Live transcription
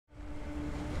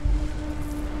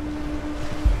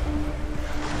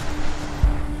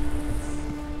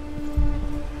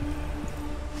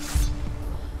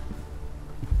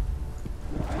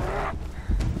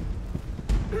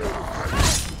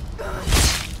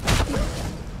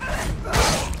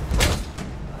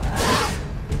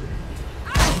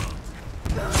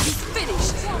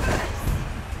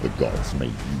Trust me,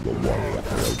 you were a warrior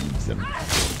for a reason.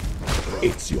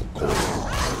 It's your call.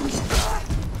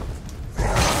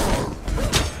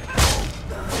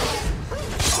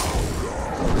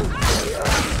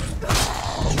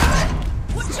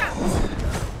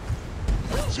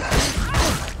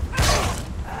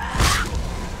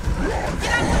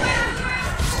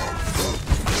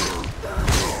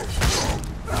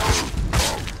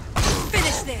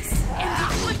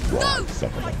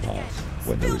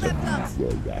 When there is a new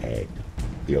road ahead,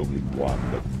 the only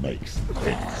one that makes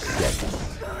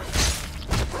sense.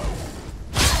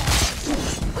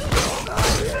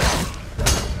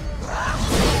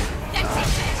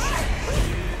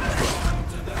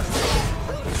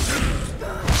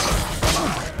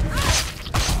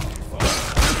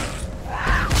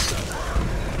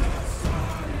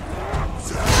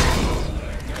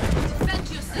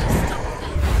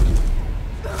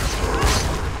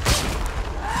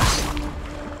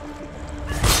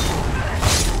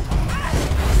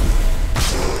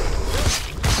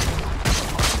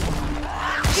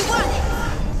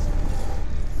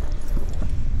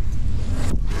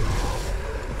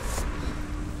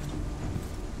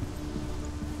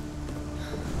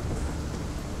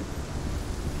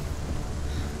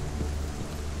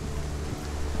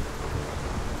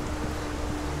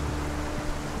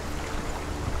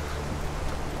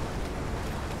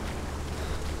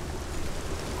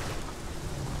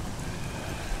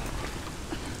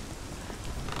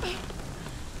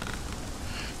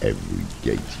 Every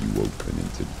gate you open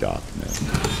into darkness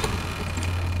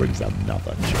brings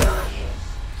another change.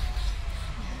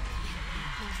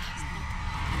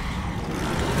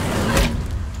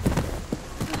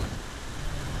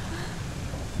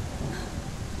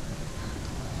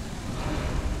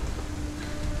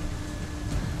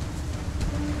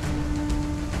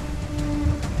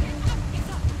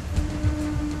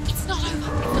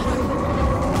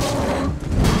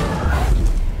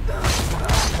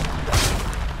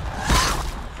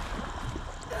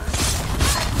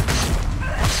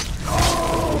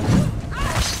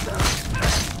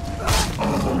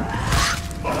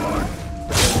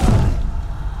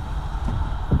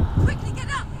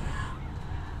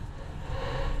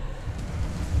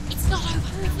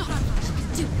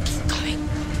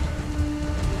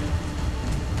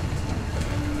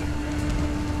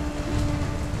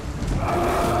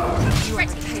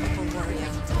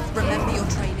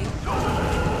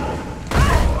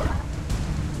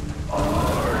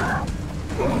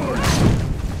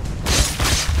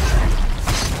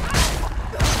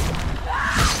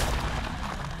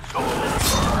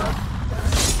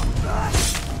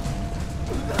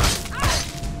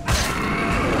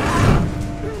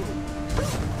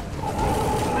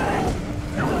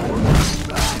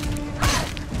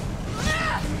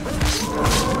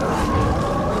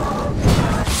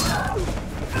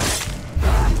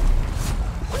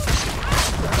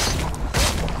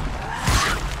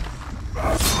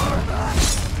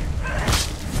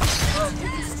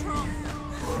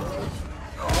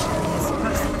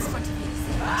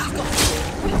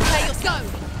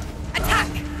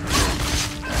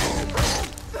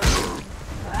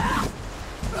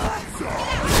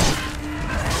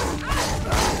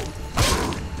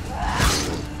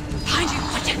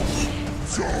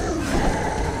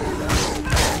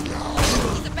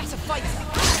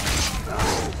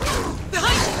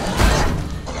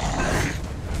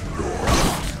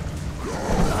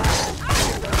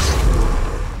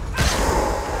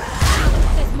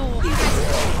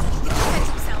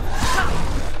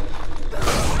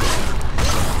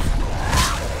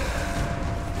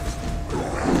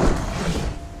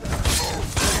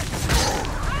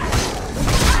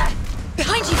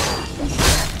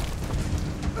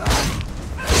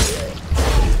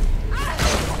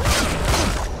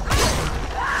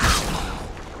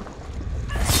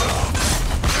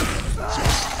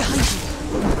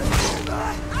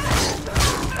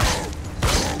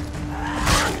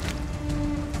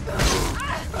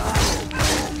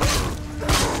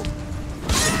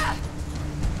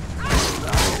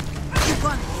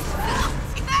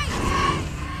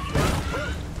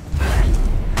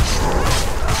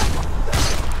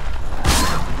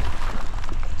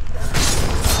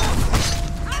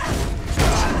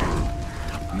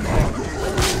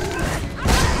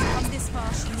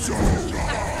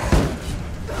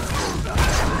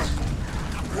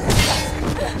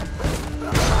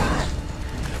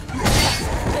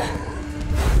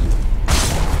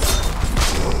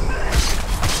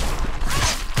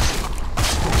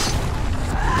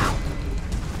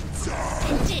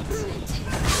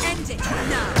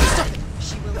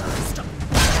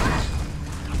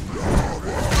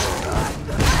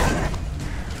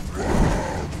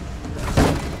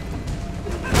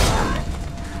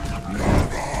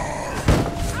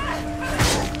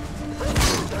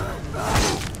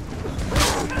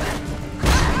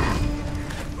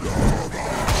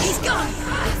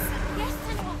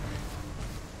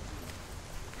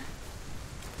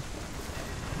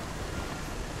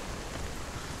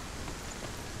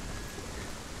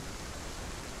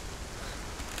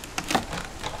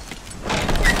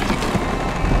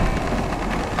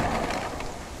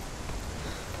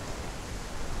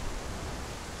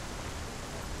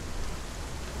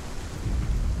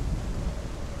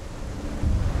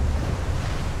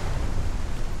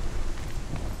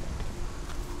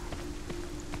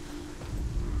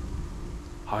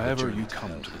 However you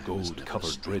come to the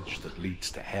gold-covered bridge that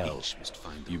leads to hell,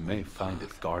 you may find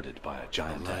it guarded by a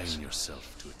giantess.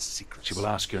 She will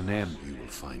ask your name,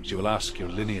 she will ask your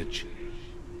lineage,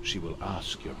 she will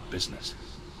ask your business.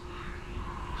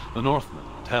 The Northmen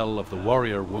tell of the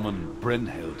warrior woman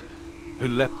Brynhild, who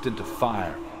leapt into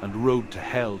fire and rode to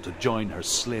hell to join her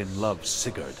slain love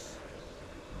Sigurd,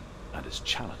 and is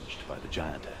challenged by the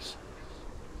giantess.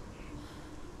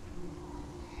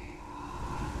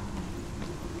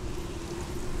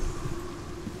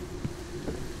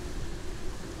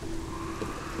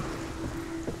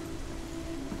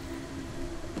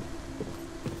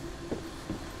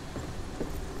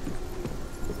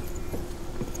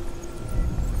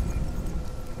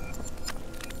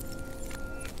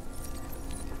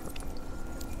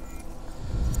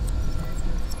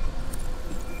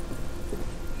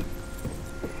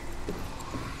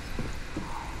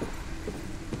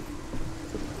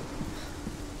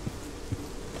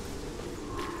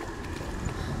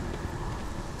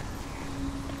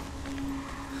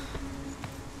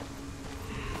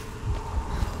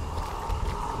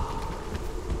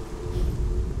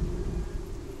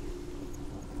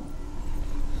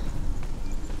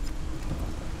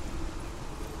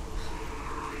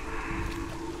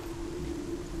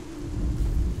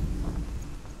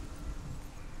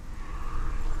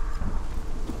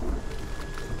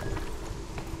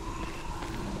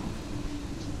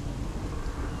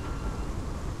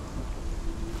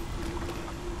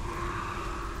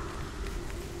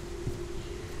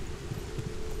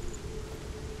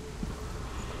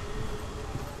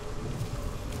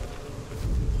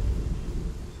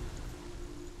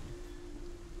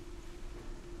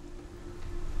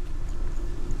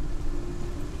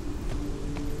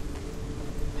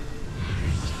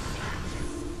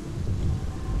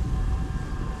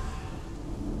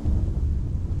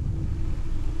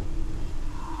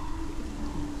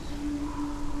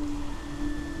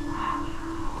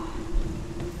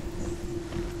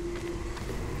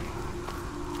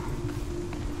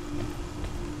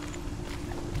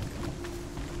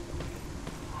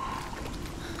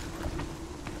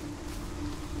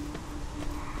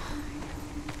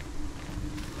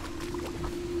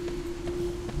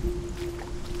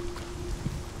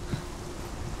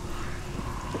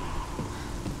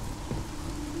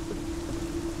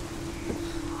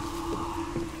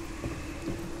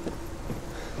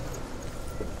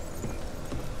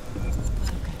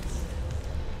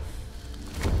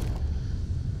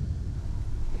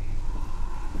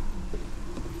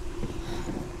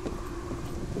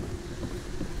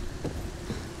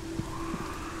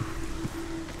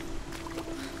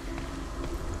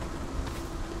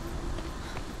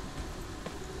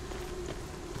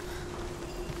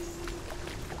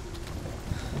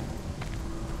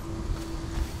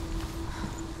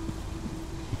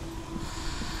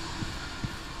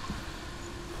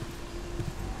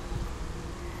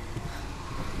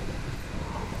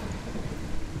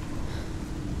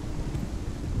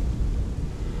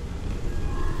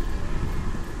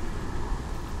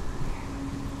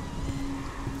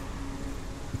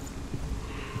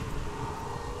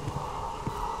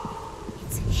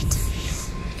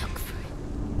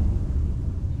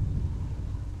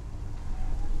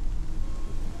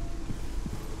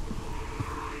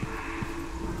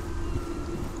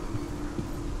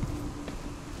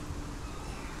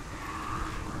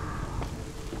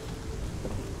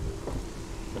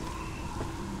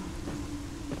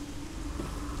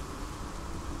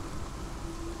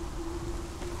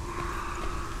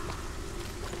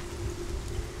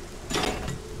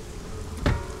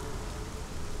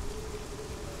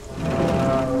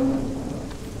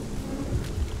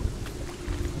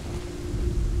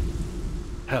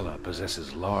 Hela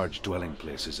possesses large dwelling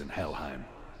places in Helheim.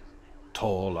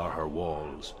 Tall are her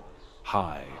walls,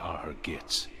 high are her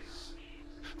gates.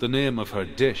 The name of her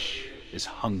dish is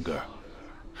hunger.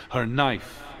 Her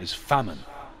knife is famine.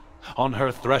 On her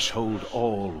threshold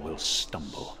all will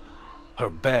stumble. Her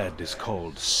bed is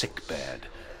called sick bed,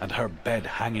 and her bed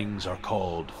hangings are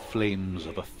called flames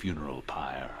of a funeral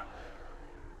pyre.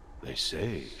 They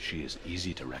say she is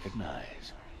easy to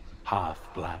recognize, half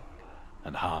black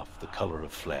and half the color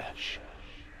of flesh,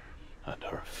 and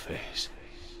her face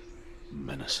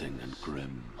menacing and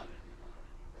grim.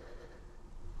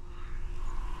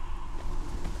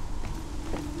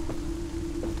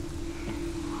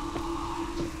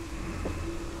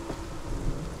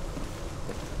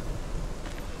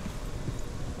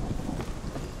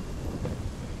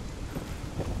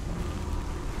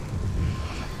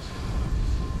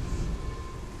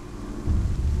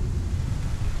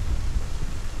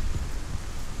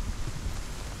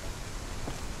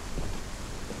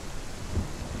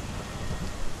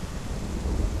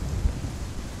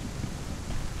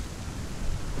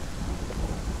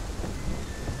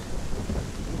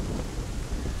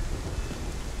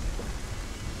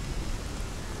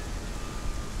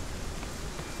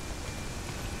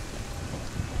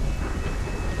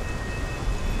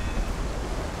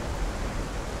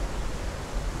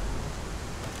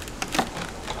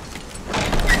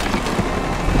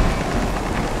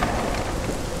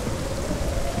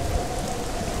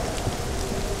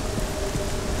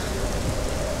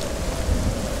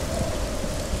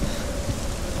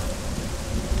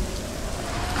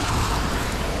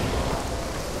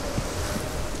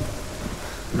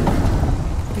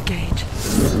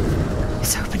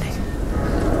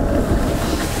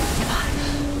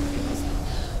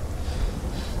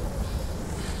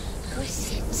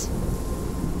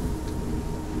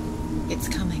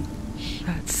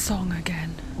 song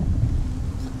again.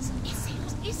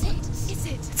 Is it?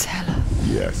 It's Hella.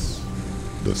 Yes,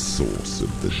 the source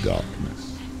of the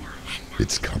darkness.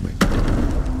 It's coming.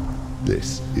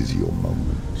 This is your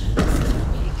moment.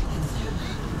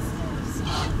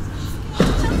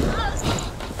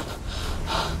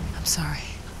 I'm sorry.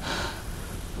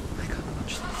 I can't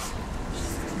watch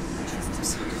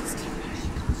this.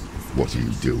 What are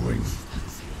you doing?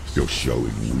 You're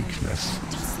showing weakness.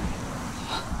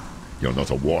 You're not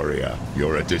a warrior.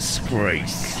 You're a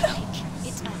disgrace.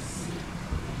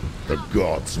 The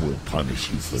gods will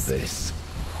punish you for this.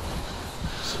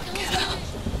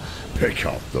 Pick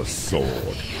up the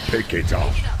sword. Pick it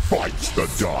up. Fight the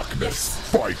darkness.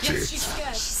 Fight it. She's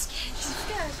scared.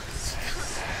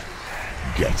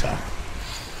 Get up.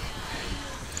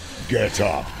 Get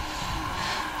up.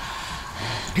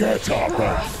 Get up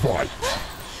and fight.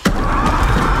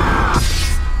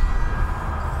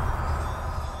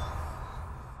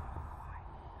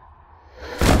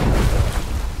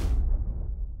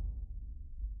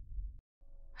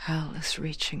 Hell is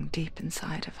reaching deep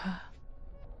inside of her.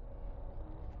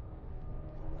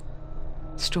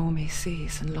 Stormy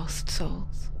seas and lost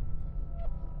souls.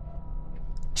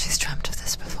 She's dreamt of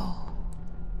this before.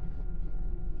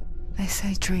 They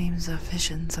say dreams are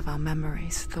visions of our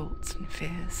memories, thoughts and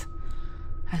fears,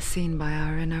 as seen by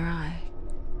our inner eye.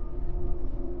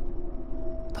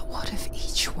 But what if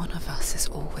each one of us is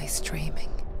always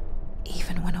dreaming,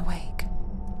 even when awake,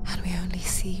 and we only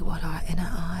see what our inner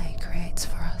eye creates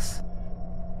for us?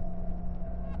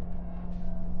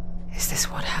 Is this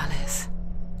what hell is?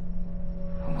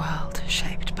 A world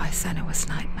shaped by Senua's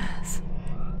nightmares.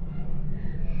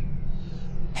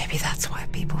 Maybe that's why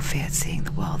people feared seeing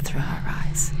the world through her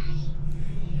eyes.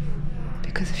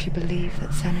 Because if you believe that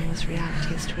Senua's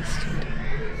reality is twisted,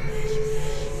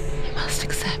 you must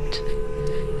accept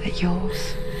that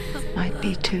yours might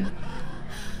be too.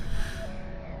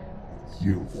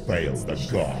 You failed the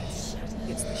gods.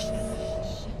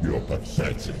 You're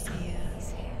pathetic.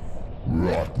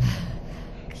 Rotten.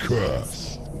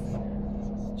 Cursed.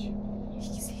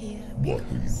 What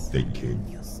were you thinking?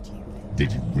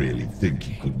 Did you really think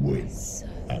you could win?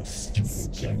 How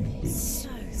stupid can you be? So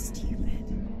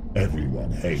stupid.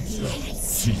 Everyone hates her.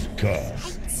 She's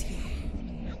cursed.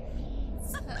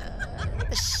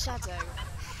 The shadow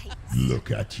hates.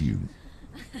 Look at you.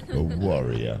 A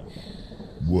warrior.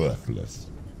 Worthless.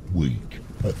 Weak.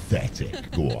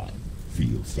 Pathetic. Go on.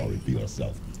 Feel sorry for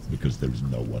yourself, because there's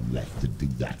no one left to do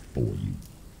that for you.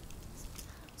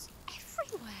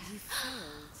 Everywhere. You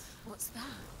failed. What's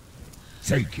that?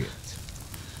 Take it.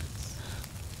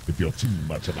 If you're too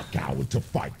much of a coward to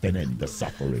fight, then end the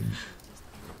suffering.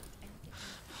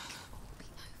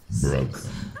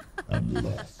 Broken and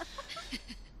lost.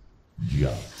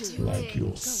 Just like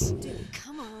your sword.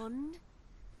 Come on.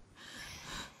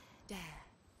 Dare.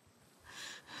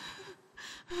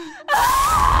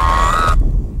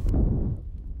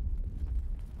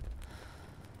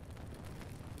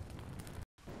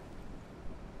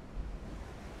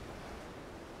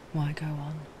 Why go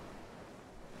on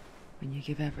when you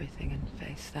give everything and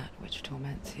face that which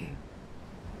torments you,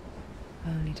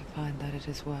 only to find that it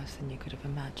is worse than you could have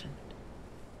imagined?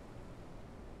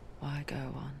 Why go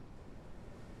on?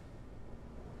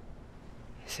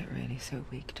 Is it really so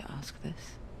weak to ask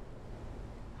this?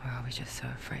 Or are we just so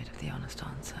afraid of the honest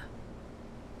answer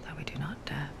that we do not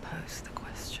dare pose the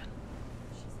question?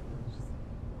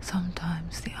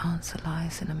 Sometimes the answer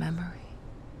lies in a memory,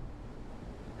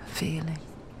 a feeling,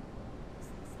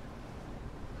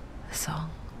 a song.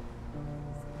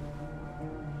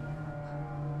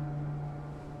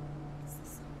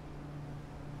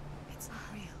 It's not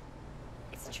real.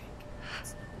 It's a trick.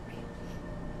 It's not real.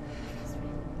 It is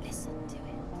real. Listen to it.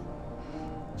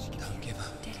 Don't give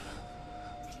up. Daddy.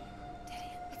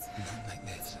 It's Not like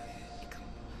this.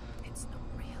 It's not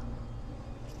real.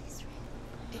 It is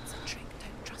real. It's a trick.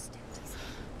 Don't trust it.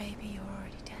 Maybe you're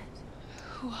already dead.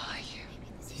 Who are you?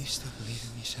 Do you still believe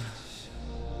in yourself?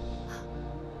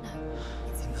 No,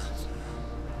 it's enough.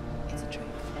 It's a trick.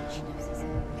 She knows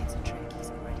it's a trick. He's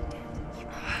already dead. He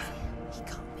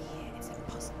can't be here. It's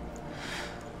impossible.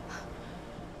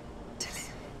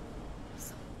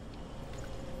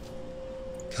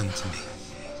 Come to me.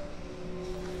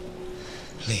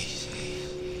 Please.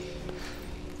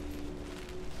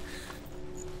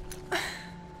 The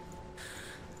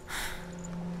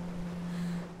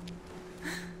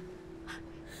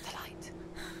light.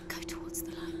 Go towards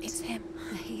the light. It's him.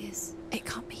 There he is. It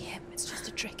can't be him. It's just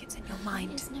a trick. It's in your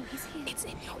mind. No, he's here. It's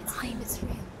in your mind. It's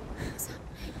real. What's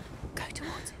happening? Go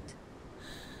towards it.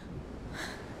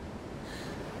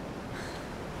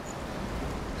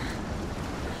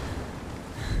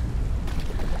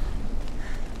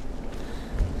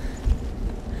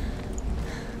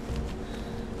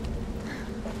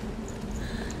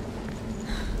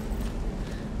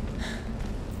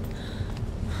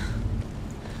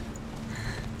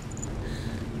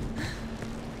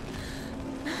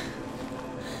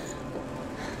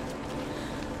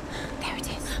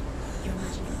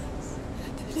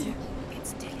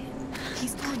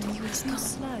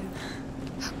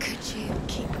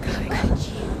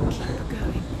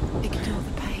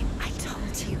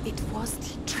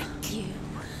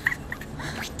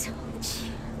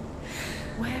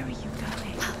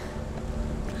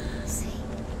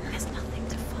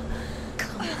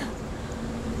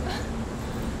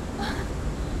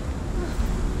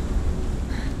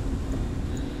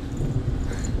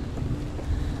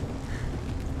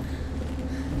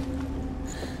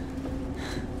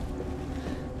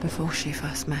 Before she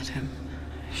first met him,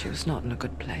 she was not in a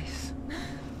good place.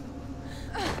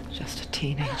 Just a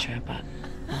teenager, but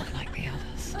not like the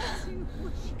others.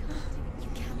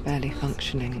 Barely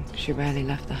functioning, she rarely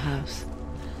left the house.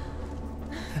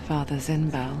 Her father's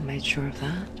in-bell made sure of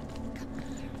that.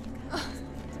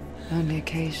 Only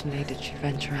occasionally did she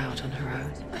venture out on her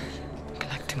own,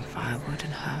 collecting firewood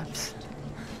and herbs.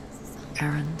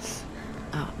 Errands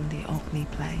out in the Orkney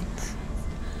Plains.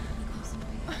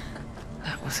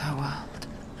 That was her world.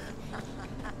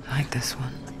 Like this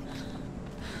one.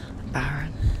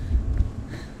 Barren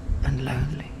and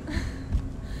lonely.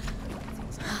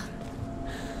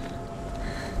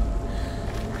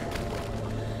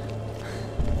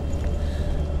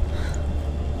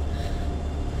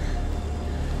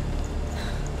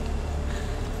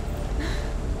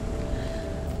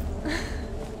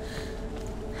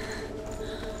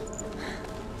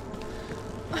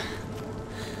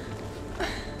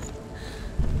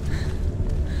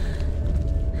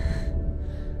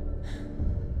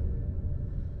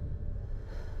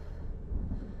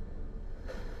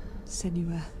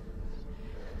 Senua,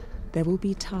 there will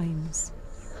be times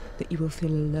that you will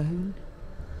feel alone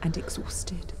and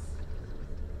exhausted,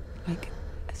 like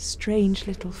a strange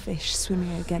little fish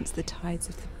swimming against the tides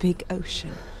of the big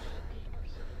ocean.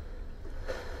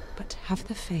 But have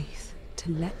the faith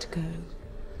to let go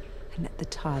and let the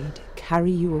tide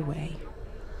carry you away.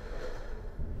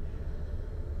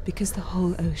 Because the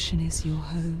whole ocean is your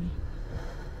home,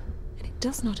 and it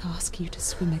does not ask you to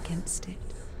swim against it.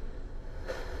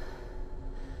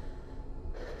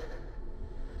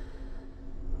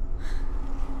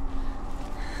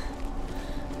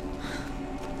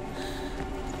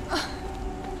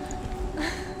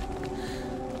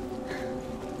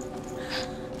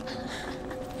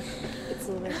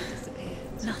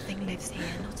 Nothing lives here,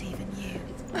 not even you.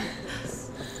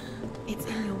 It's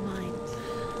in your mind.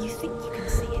 You think you can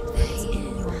see it, but it's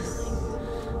in your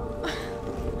mind.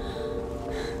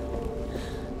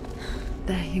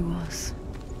 There he was,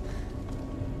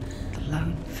 the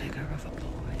lone figure of a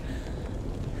boy.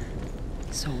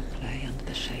 Swordplay under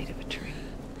the shade of a tree.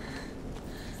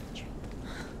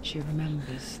 She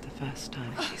remembers the first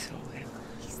time she saw him.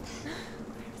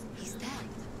 He's there.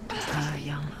 To her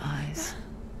young eyes,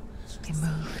 he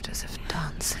moved as if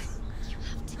dancing, You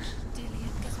have to keep doing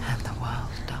it. and the world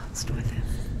danced with him.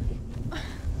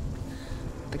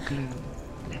 The gloom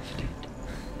lifted.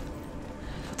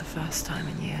 For the first time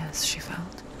in years, she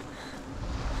felt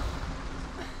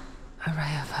a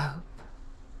ray of hope.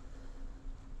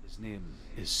 His name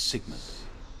is Sigmund.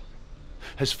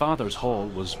 His father's hall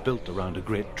was built around a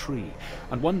great tree,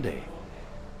 and one day,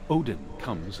 Odin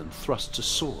comes and thrusts a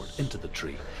sword into the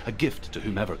tree, a gift to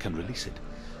whomever can release it.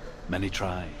 Many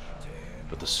try,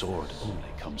 but the sword only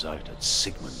comes out at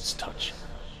Sigmund's touch.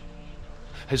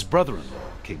 His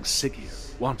brother-in-law, King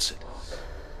Siggeir, wants it,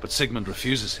 but Sigmund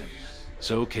refuses him,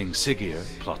 so King Siggeir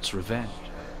plots revenge.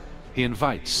 He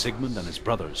invites Sigmund and his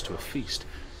brothers to a feast,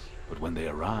 but when they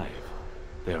arrive,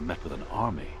 they are met with an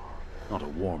army, not a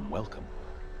warm welcome.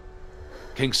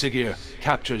 King Siggeir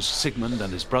captures Sigmund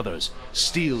and his brothers,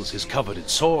 steals his coveted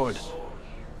sword,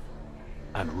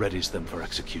 and readies them for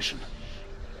execution.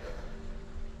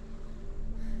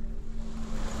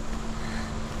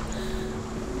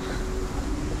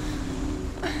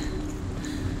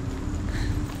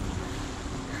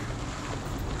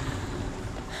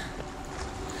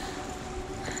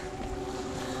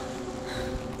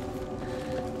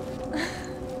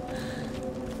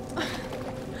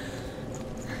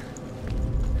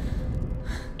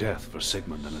 Death for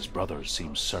Sigmund and his brothers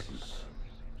seems certain.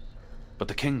 But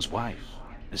the king's wife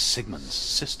is Sigmund's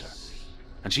sister,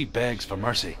 and she begs for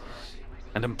mercy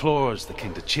and implores the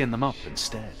king to chain them up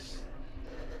instead.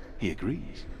 He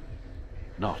agrees.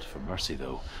 Not for mercy,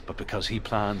 though, but because he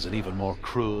plans an even more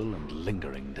cruel and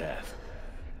lingering death.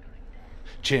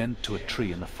 Chained to a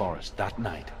tree in the forest that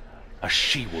night, a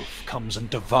she-wolf comes and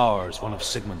devours one of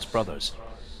Sigmund's brothers.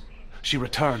 She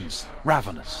returns,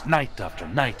 ravenous, night after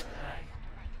night,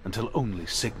 until only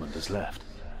Sigmund is left.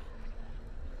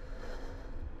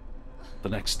 The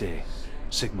next day,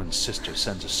 Sigmund's sister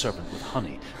sends a servant with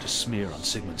honey to smear on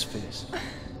Sigmund's face.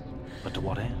 But to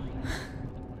what end?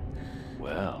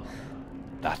 Well,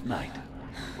 that night,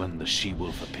 when the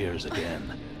she-wolf appears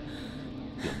again,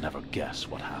 you'll never guess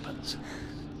what happens.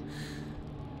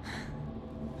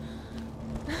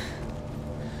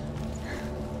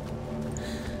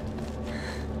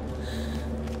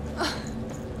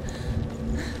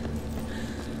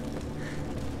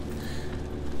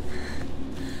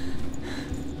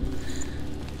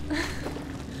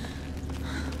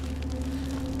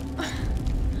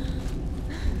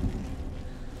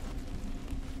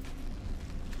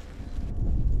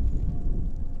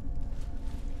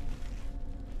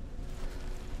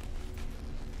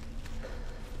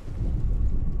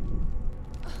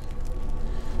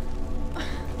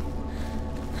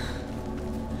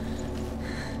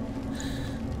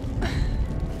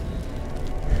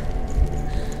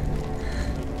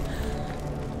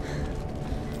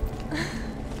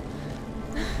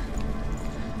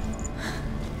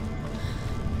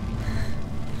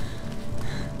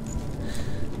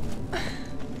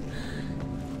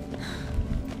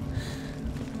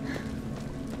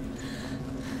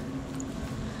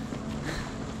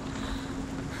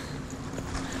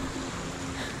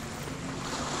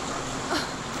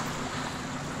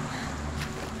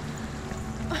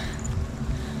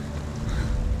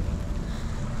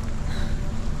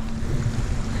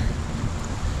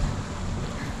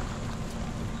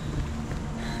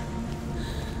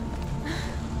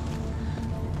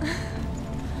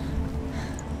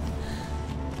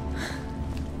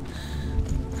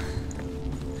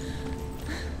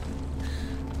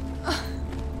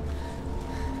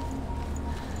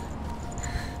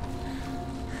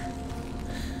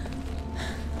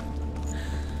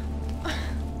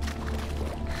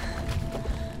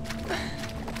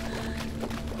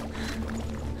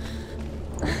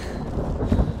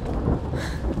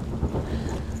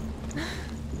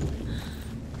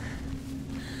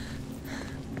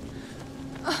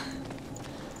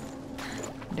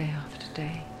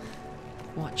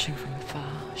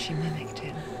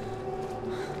 in,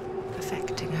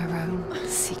 perfecting her own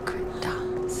secret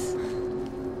dance,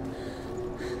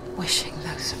 wishing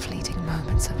those fleeting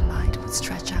moments of light would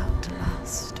stretch out to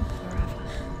last forever.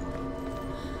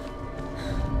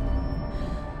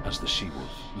 As the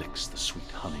she-wolf licks the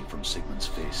sweet honey from Sigmund's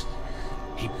face,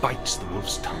 he bites the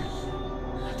wolf's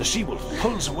tongue. The she-wolf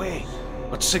pulls away,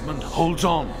 but Sigmund holds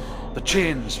on. The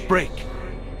chains break,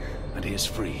 and he is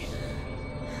free.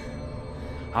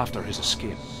 After his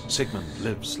escape, Sigmund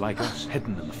lives like us,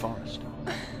 hidden in the forest.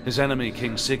 His enemy,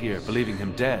 King Siggeir, believing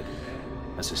him dead,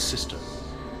 as his sister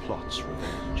plots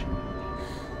revenge.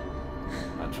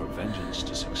 And for vengeance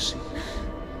to succeed,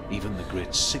 even the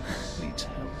great Sigmund needs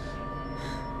help.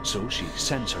 So she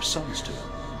sends her sons to him.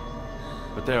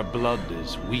 But their blood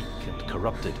is weak and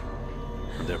corrupted,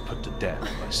 and they're put to death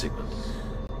by Sigmund.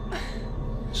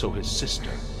 So his sister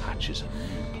hatches a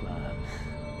new plan,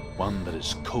 one that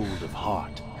is cold of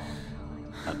heart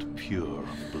and pure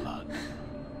of blood.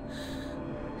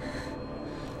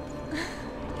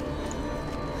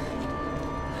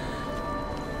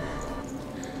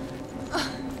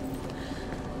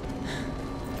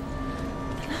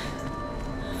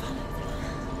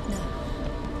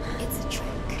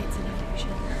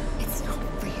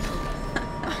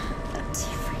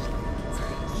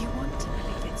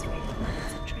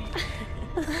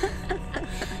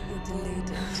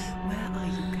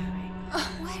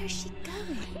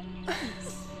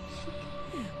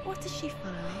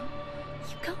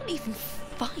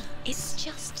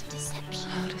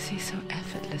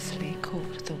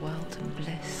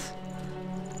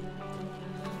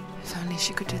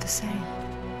 She could do the same.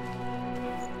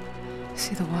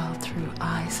 See the world through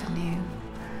eyes anew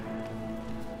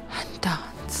and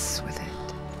dance with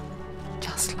it,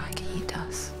 just like he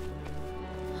does.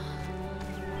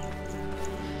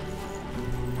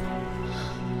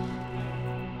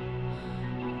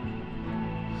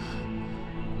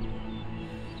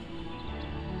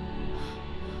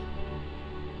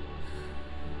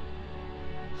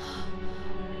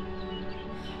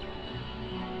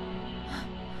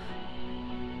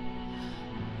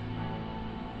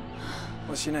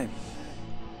 What's your name?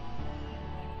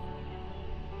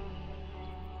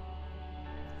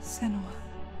 Senua.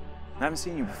 I haven't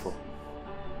seen you before.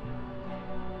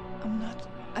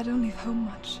 I don't leave home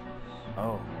much.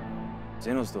 Oh,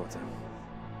 Zeno's daughter.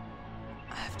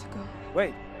 I have to go.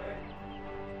 Wait.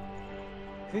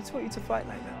 Who taught you to fight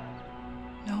like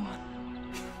that? No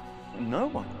one. No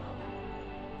one?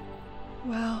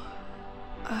 Well,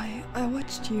 I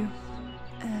watched you,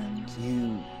 and...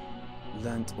 You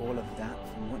learned all of that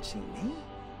from watching me?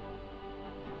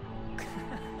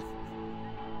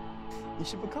 You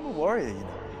should become a warrior, you know.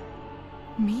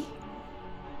 Me?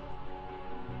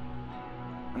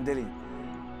 I'm Dilly.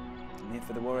 I'm here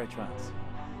for the warrior trials.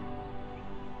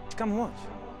 Come and watch.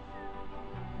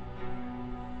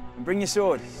 And bring your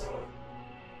sword.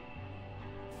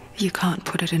 You can't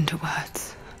put it into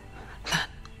words. That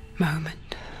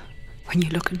moment when you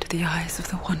look into the eyes of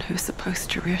the one who's supposed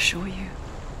to reassure you,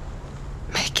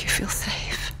 make you feel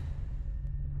safe.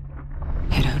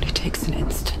 It only takes an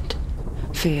instant.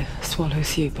 Fear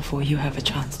swallows you before you have a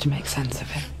chance to make sense of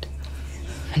it.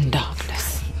 And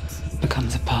darkness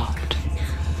becomes a part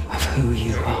of who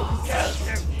you are.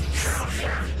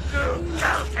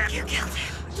 You killed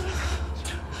him.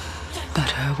 But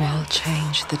her world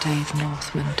changed the day the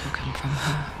Northmen took him from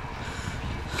her.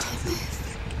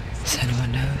 Senua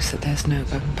knows that there's no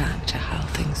going back to how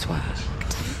things were.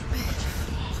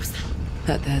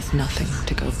 That there's nothing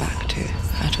to go back to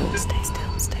at all. Stay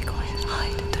still, stay quiet,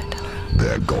 hide, don't tell her.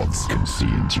 Their gods can see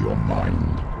into your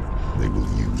mind. They will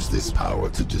use this power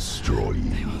to destroy you.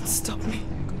 They won't stop me.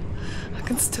 I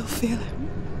can still feel him.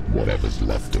 Whatever's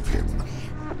left of him,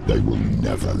 they will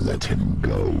never let him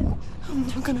go. I'm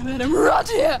not gonna let him rot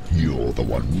here! You're the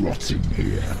one rotting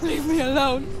here. Leave me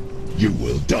alone! You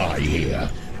will die here.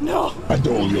 No! And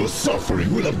all your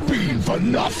suffering will have been for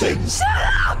nothing! Shut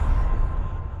up!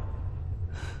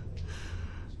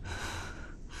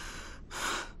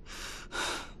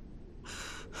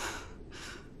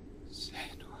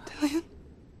 Dillion?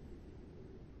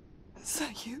 Is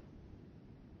that you?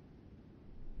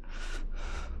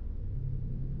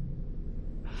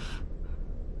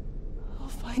 I'll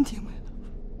find you, my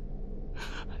love.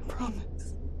 I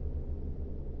promise.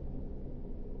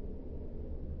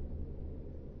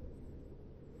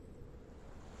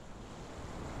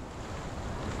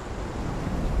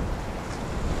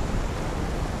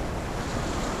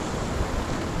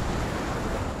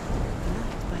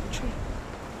 By the tree.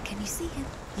 Can you see him?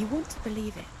 You want to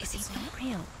believe it. Is he not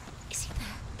real? Is he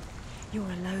there?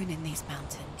 You're alone in these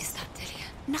mountains. Is that Dillion?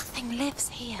 Nothing lives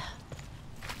here.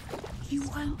 You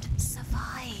won't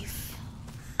survive.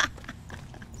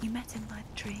 You met him by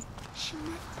the tree. She met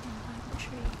him by the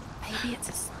tree. Maybe it's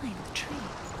a sign, the tree.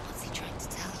 What's he trying to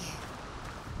tell you?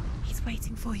 He's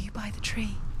waiting for you by the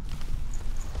tree.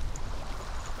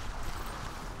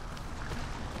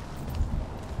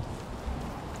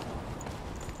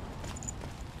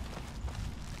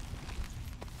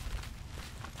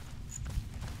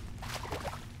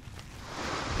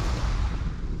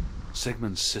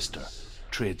 Sigmund's sister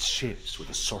trades shapes with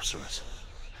a sorceress,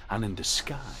 and in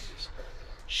disguise,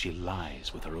 she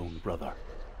lies with her own brother.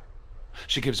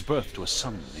 She gives birth to a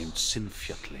son named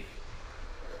Sinfjotli.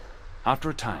 After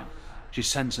a time, she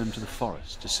sends him to the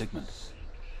forest to Sigmund.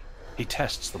 He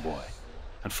tests the boy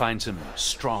and finds him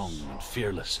strong and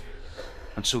fearless,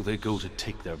 and so they go to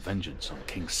take their vengeance on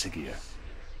King Siggeir.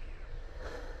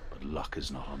 But luck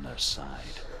is not on their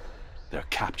side. They're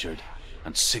captured,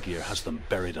 and Siggeir has them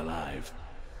buried alive.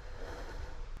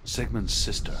 Sigmund's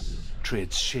sister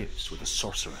trades shapes with a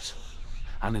sorceress,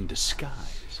 and in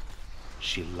disguise,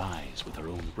 she lies with her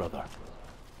own brother.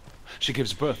 She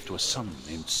gives birth to a son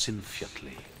named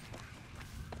Sinfjotli.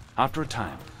 After a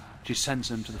time, she sends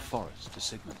him to the forest to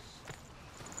Sigmund.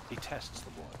 He tests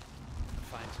the boy and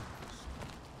finds him.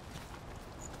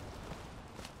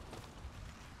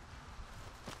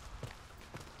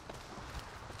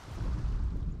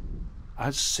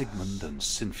 As Sigmund and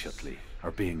Sinfjotli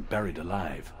are being buried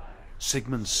alive,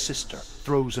 Sigmund's sister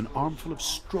throws an armful of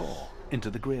straw into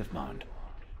the grave mound.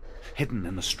 Hidden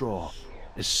in the straw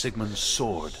is Sigmund's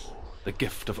sword, the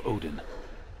gift of Odin.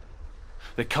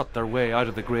 They cut their way out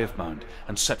of the grave mound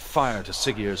and set fire to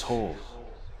Siggeir's hall.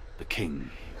 The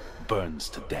king burns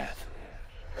to death.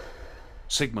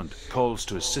 Sigmund calls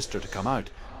to his sister to come out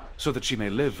so that she may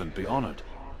live and be honored.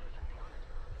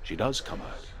 She does come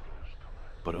out,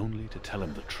 but only to tell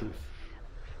him the truth.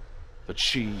 That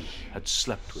she had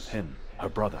slept with him, her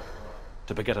brother,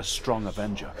 to beget a strong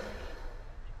avenger.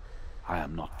 I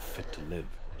am not fit to live,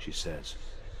 she says,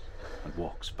 and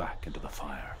walks back into the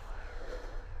fire.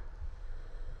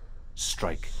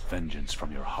 Strike vengeance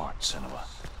from your heart, Senua,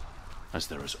 as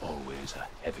there is always a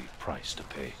heavy price to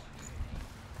pay.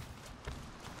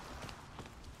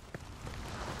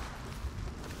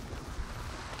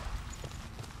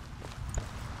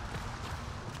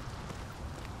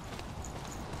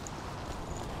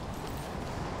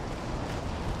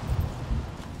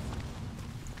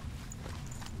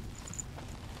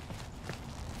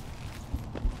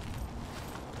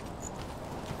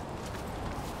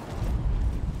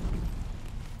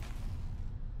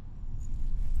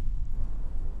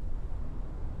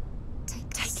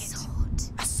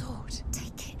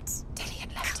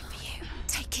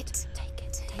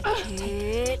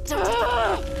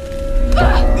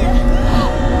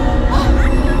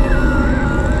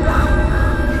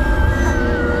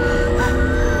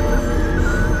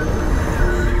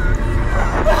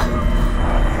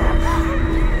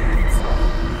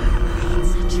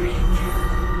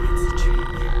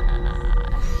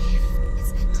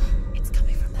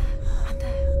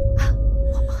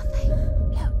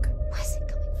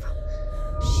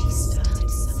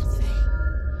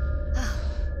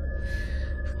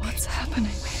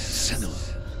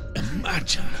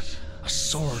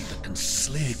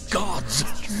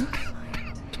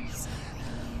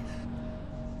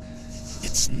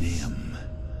 Its name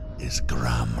is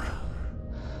Gramr.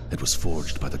 It was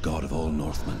forged by the god of all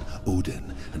Northmen,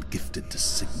 Odin, and gifted to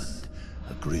Sigmund,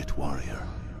 a great warrior.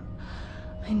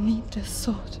 I need this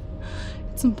sword.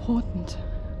 It's important.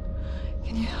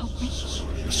 Can you help me?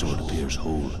 The sword appears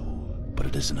whole, but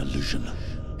it is an illusion.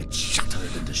 It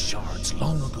shattered into shards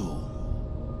long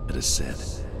ago. It is said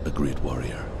a great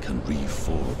warrior can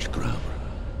reforge Gramr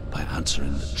by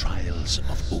answering the trials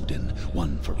of Odin,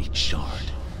 one for each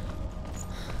shard.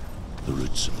 The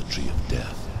roots of the Tree of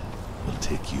Death will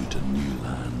take you to new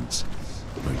lands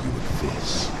where you will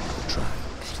face the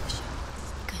trials.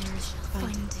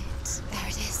 Find it. There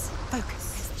it is. Focus.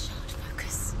 There's the shard.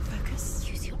 Focus. Focus.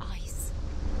 Use your eyes.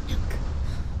 Look.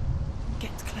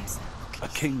 Get closer. A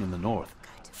king in the north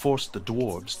forced the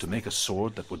dwarves to make a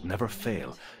sword that would never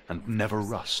fail and never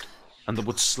rust, and that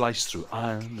would slice through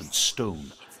iron and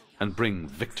stone and bring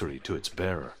victory to its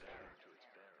bearer.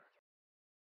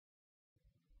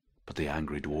 But the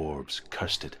angry dwarves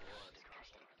cursed it.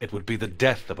 It would be the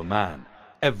death of a man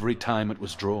every time it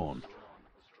was drawn.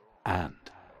 And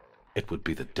it would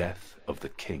be the death of the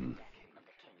king.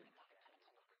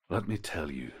 Let me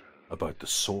tell you about the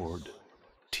sword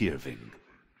Tyrving.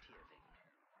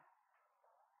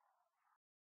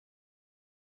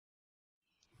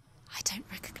 I don't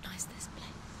recognize this place.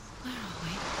 Where are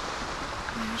we?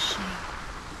 Where is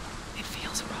she? It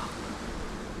feels wrong.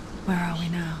 Where are we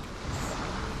now?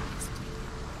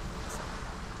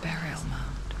 Burial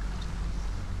mound.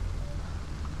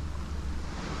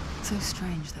 So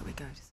strange that we go to